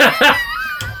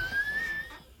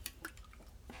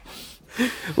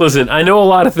 Listen, I know a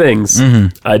lot of things.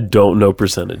 I don't know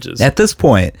percentages. at this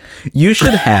point, you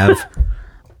should have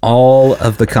all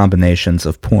of the combinations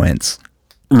of points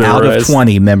out of Memorized.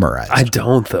 20 memorized. I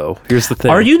don't, though. Here's the thing.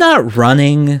 Are you not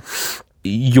running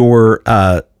your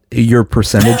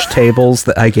percentage tables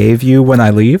that I gave you when I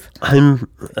leave? I'm,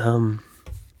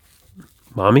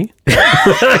 Mommy?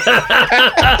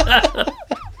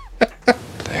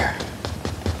 There.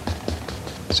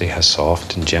 See how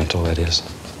soft and gentle it is?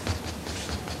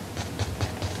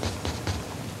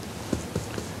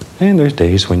 And there's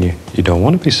days when you don't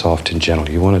want to be soft and gentle.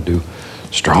 You want to do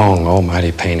strong,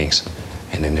 almighty paintings.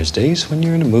 And then there's days when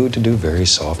you're in the mood to do very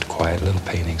soft, quiet little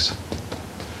paintings.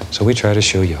 So we try to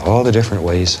show you all the different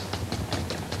ways.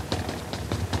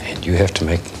 And you have to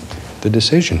make the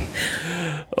decision.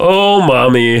 Oh,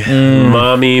 Mommy.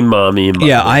 Mommy.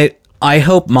 Yeah, I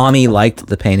hope Mommy liked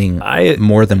the painting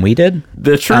more than we did.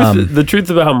 The truth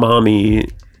about Mommy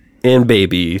and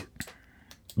Baby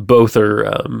both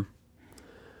are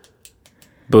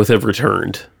both have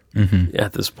returned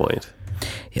at this point,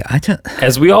 Yeah,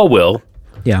 as we all will.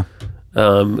 yeah.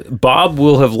 Bob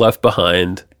will have left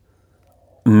behind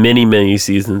many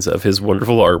seasons of his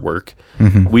wonderful artwork.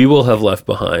 We will have left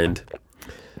behind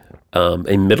a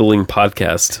middling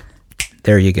podcast,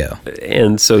 There you go.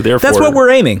 and so therefore That's what we're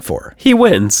aiming for. he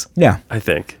wins. Yeah. I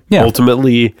think. Yeah.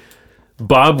 Ultimately,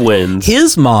 Bob wins.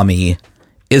 His mommy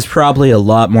is probably a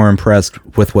lot more impressed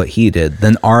with what he did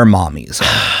than our mommies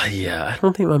are. Yeah, I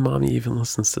don't think my mommy even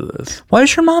listens to this. Why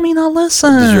does your mommy not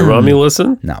listen? Does your mommy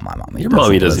listen? No, my mommy. Your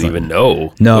mommy doesn't even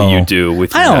know No. what you do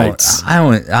with your nights. I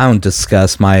don't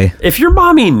discuss my. If your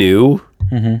mommy knew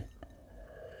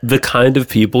the kind of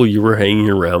people you were hanging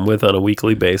around with on a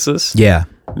weekly basis, Yeah,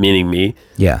 meaning me,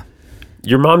 yeah.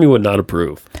 your mommy would not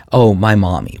approve. Oh, my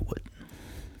mommy would.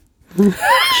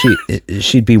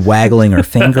 She'd be waggling her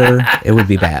finger. It would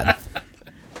be bad.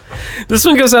 This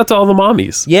one goes out to all the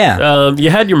mommies. Yeah. You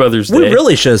had your Mother's Day. We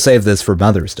really should have saved this for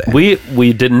Mother's Day.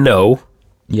 We didn't know,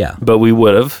 Yeah. but we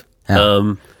would have.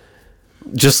 Yeah.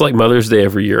 Just like Mother's Day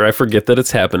every year, I forget that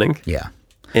it's happening. Yeah.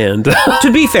 And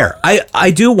To be fair,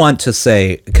 I do want to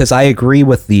say, because I agree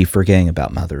with the forgetting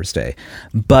about Mother's Day,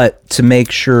 but to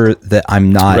make sure that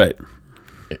I'm not right,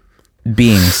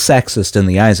 being sexist in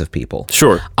the eyes of people,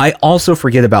 sure. I also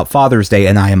forget about Father's Day,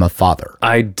 and I am a father.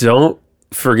 I don't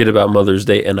forget about Mother's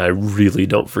Day, and I really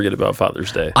don't forget about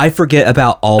Father's Day. I forget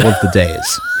about all of the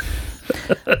days.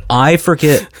 I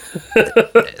forget.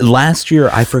 Last year,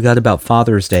 I forgot about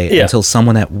Father's Day Yeah. until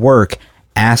someone at work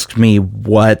asked me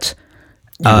what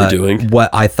You were doing. what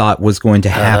I thought was going to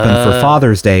happen for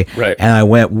Father's Day. Right. And I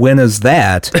went, when is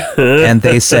that? And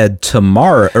they said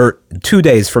tomorrow or 2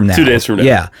 days from now. 2 days from now.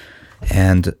 Yeah.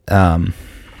 And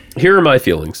Here are my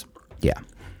feelings. yeah.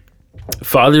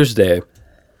 Father's Day.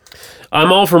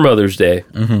 I'm all for Mother's Day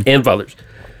and Father's.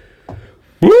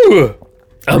 Woo!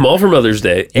 I'm all for Mother's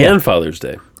Day and Father's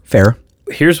Day. Fair.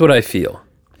 Here's what I feel.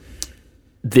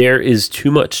 There is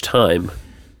too much time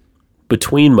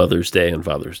between Mother's Day and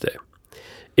Father's Day.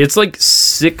 It's like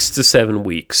 6 to 7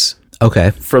 weeks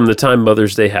Okay. from the time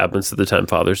Mother's Day happens to the time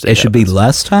Father's Day It should be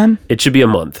less time. It should be a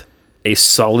month. A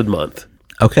solid month.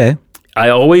 Okay. I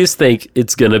always think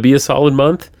it's going to be a solid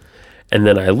month. And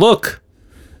then I look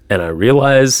and I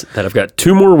realize that I've got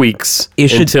 2 more weeks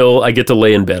until I get to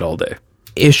lay in bed all day.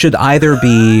 It should either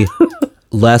be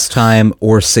less time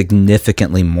or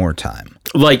significantly more time.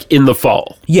 Like in the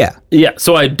fall. Yeah. Yeah.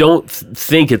 So I don't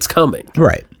think it's coming.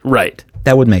 Right. Right.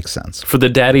 That would make sense. For the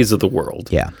daddies of the world,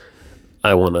 Yeah.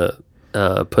 I want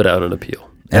to put out an appeal.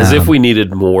 As if we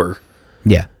needed more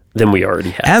Yeah. than we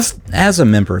already have. As a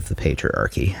member of the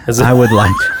patriarchy, I would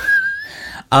like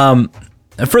to,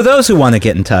 for those who want to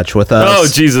get in touch with us. Oh,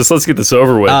 Jesus, let's get this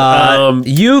over with.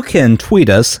 You can tweet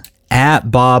us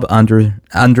at Bob_thangpod.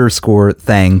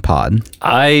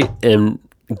 I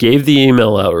gave the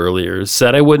email out earlier,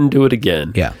 said I wouldn't do it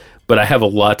again. Yeah. But I have a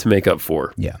lot to make up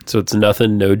for. Yeah. So it's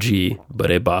nothing, no G, but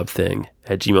a Bob thing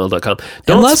at gmail.com.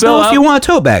 And let us know if you want a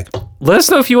tote bag. Let us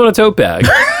know if you want a tote bag.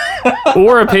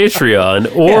 Or a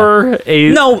Patreon. Or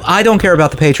a... No, I don't care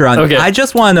about the Patreon. Okay. I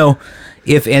just want to know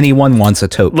if anyone wants a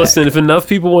tote bag. Listen, if enough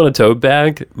people want a tote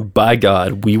bag, by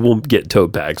God, we will get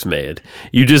tote bags made.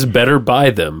 You just better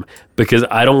buy them, because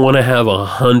I don't want to have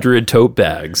 100 tote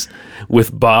bags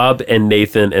with Bob and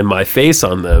Nathan and my face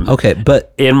on them. Okay,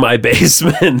 but in my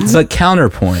basement. But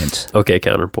counterpoint. Okay,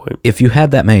 counterpoint. If you had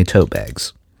that many tote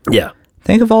bags, yeah,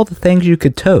 think of all the things you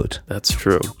could tote. That's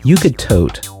true. You could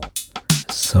tote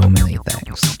so many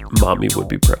things. Mommy would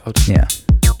be proud. Yeah.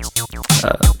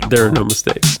 There are no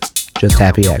mistakes. Just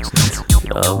happy accidents.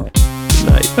 Good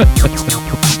night.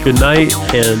 Good night,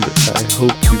 and I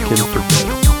hope you can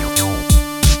forget.